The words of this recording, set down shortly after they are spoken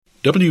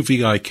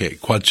WVIK,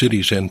 Quad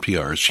Cities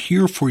NPR, is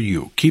here for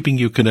you, keeping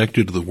you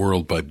connected to the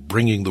world by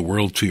bringing the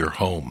world to your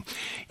home.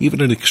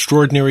 Even in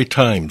extraordinary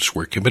times,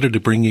 we're committed to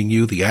bringing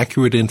you the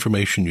accurate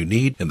information you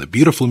need and the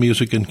beautiful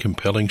music and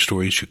compelling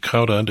stories you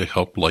count on to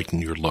help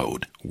lighten your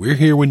load. We're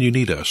here when you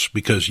need us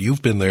because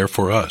you've been there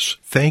for us.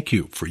 Thank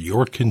you for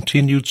your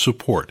continued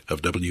support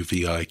of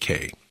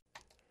WVIK.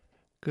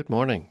 Good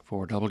morning.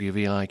 For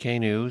WVIK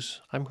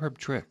News, I'm Herb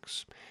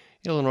Trix.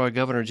 Illinois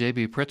Governor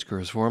J.B. Pritzker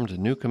has formed a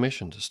new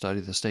commission to study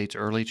the state's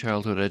early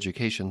childhood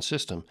education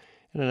system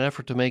in an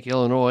effort to make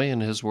Illinois,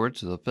 in his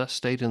words, the best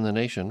state in the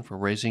nation for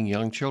raising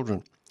young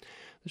children.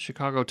 The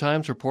Chicago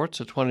Times reports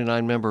a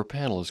 29-member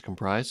panel is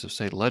comprised of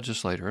state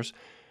legislators,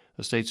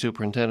 the state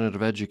superintendent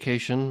of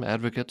education,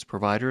 advocates,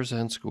 providers,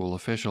 and school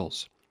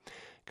officials.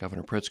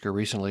 Governor Pritzker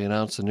recently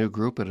announced the new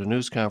group at a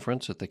news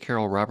conference at the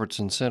Carol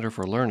Robertson Center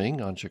for Learning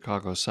on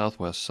Chicago's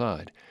southwest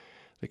side.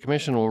 The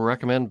commission will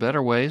recommend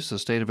better ways the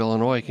state of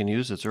Illinois can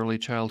use its Early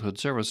Childhood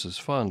Services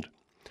Fund.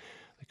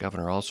 The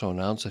governor also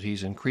announced that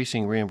he's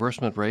increasing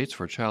reimbursement rates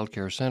for child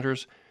care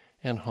centers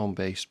and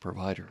home-based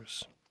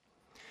providers.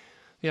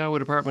 The Iowa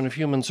Department of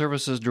Human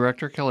Services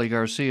Director Kelly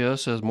Garcia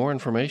says more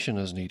information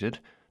is needed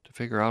to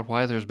figure out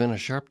why there's been a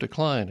sharp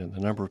decline in the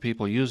number of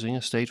people using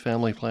a state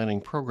family planning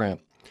program.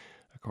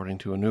 According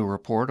to a new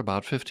report,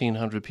 about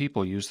 1,500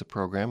 people used the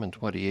program in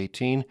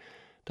 2018,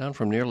 down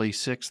from nearly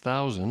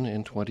 6,000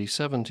 in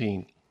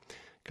 2017.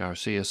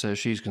 Garcia says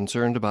she's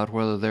concerned about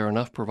whether there are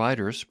enough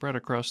providers spread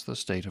across the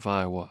state of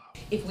Iowa.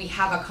 If we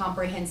have a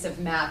comprehensive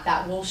map,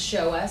 that will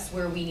show us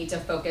where we need to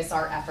focus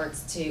our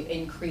efforts to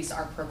increase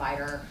our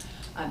provider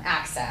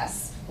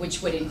access,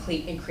 which would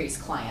increase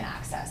client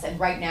access. And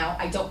right now,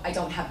 I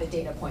don't have the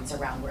data points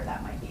around where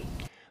that might be.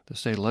 The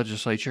state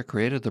legislature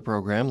created the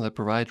program that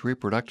provides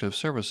reproductive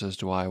services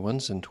to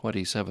Iowans in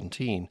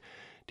 2017.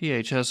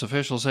 DHS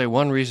officials say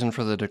one reason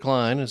for the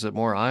decline is that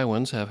more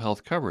Iowans have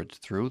health coverage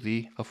through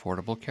the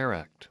Affordable Care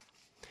Act.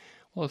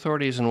 Well,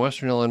 authorities in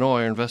western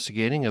Illinois are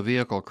investigating a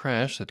vehicle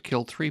crash that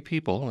killed 3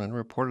 people and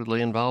reportedly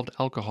involved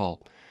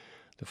alcohol.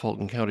 The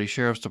Fulton County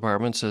Sheriff's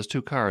Department says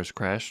 2 cars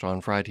crashed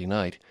on Friday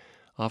night.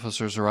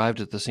 Officers arrived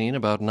at the scene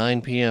about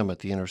 9 p.m. at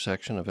the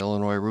intersection of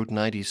Illinois Route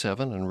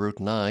 97 and Route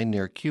 9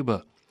 near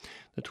Cuba.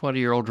 The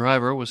 20-year-old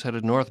driver was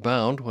headed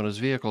northbound when his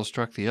vehicle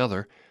struck the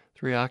other.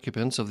 3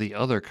 occupants of the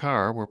other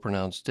car were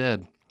pronounced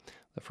dead.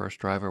 The first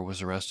driver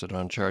was arrested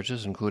on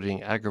charges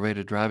including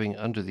aggravated driving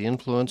under the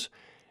influence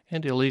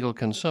and illegal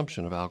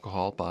consumption of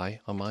alcohol by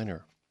a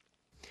minor.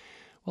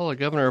 Well, a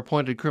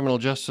governor-appointed Criminal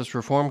Justice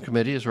Reform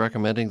Committee is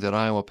recommending that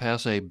Iowa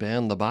pass a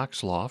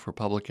ban-the-box law for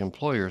public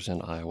employers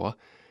in Iowa.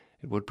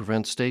 It would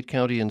prevent state,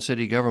 county, and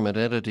city government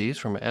entities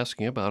from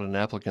asking about an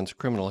applicant's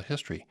criminal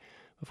history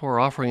before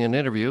offering an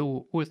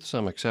interview, with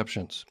some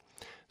exceptions.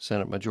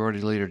 Senate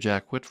Majority Leader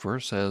Jack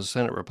Whitver says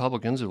Senate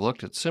Republicans have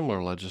looked at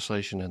similar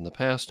legislation in the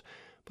past,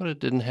 but it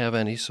didn't have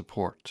any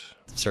support.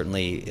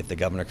 Certainly, if the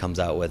governor comes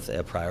out with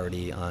a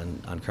priority on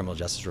criminal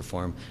justice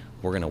reform,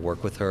 we're going to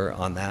work with her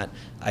on that.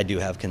 I do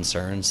have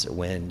concerns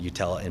when you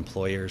tell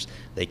employers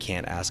they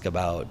can't ask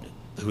about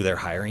who they're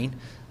hiring,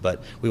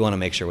 but we want to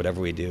make sure whatever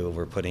we do,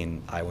 we're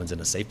putting Iowans in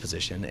a safe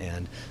position,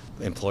 and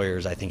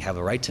employers, I think, have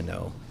a right to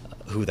know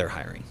who they're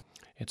hiring.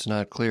 It's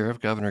not clear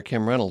if Governor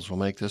Kim Reynolds will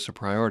make this a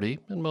priority,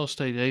 and most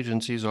state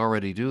agencies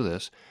already do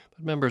this,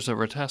 but members of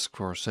her task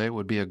force say it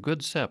would be a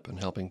good step in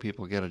helping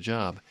people get a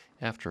job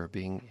after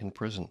being in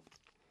prison.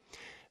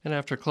 And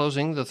after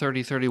closing the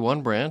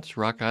 3031 branch,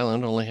 Rock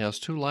Island only has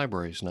 2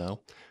 libraries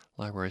now.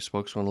 Library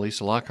spokeswoman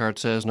Lisa Lockhart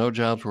says no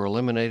jobs were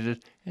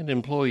eliminated and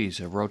employees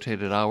have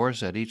rotated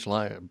hours at each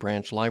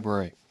branch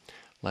library.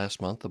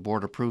 Last month, the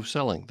board approved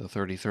selling the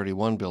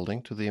 3031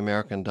 building to the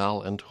American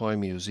Doll and Toy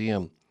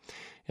Museum.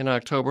 In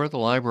October, the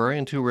library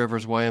and Two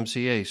Rivers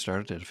YMCA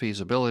started a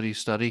feasibility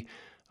study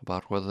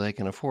about whether they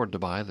can afford to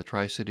buy the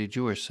Tri-City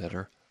Jewish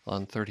Center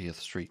on 30th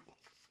Street.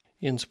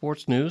 In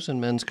sports news and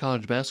men's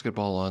college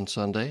basketball on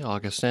Sunday,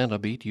 Augustana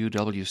beat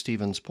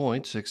UW-Stevens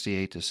Point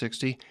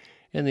 68-60.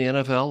 In the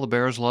NFL, the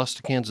Bears lost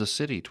to Kansas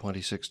City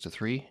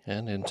 26-3,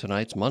 and in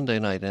tonight's Monday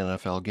night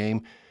NFL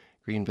game,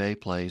 Green Bay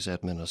plays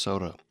at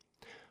Minnesota.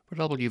 For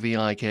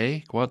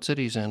WVIK, Quad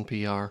Cities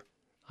NPR,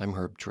 I'm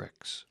Herb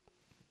Trix.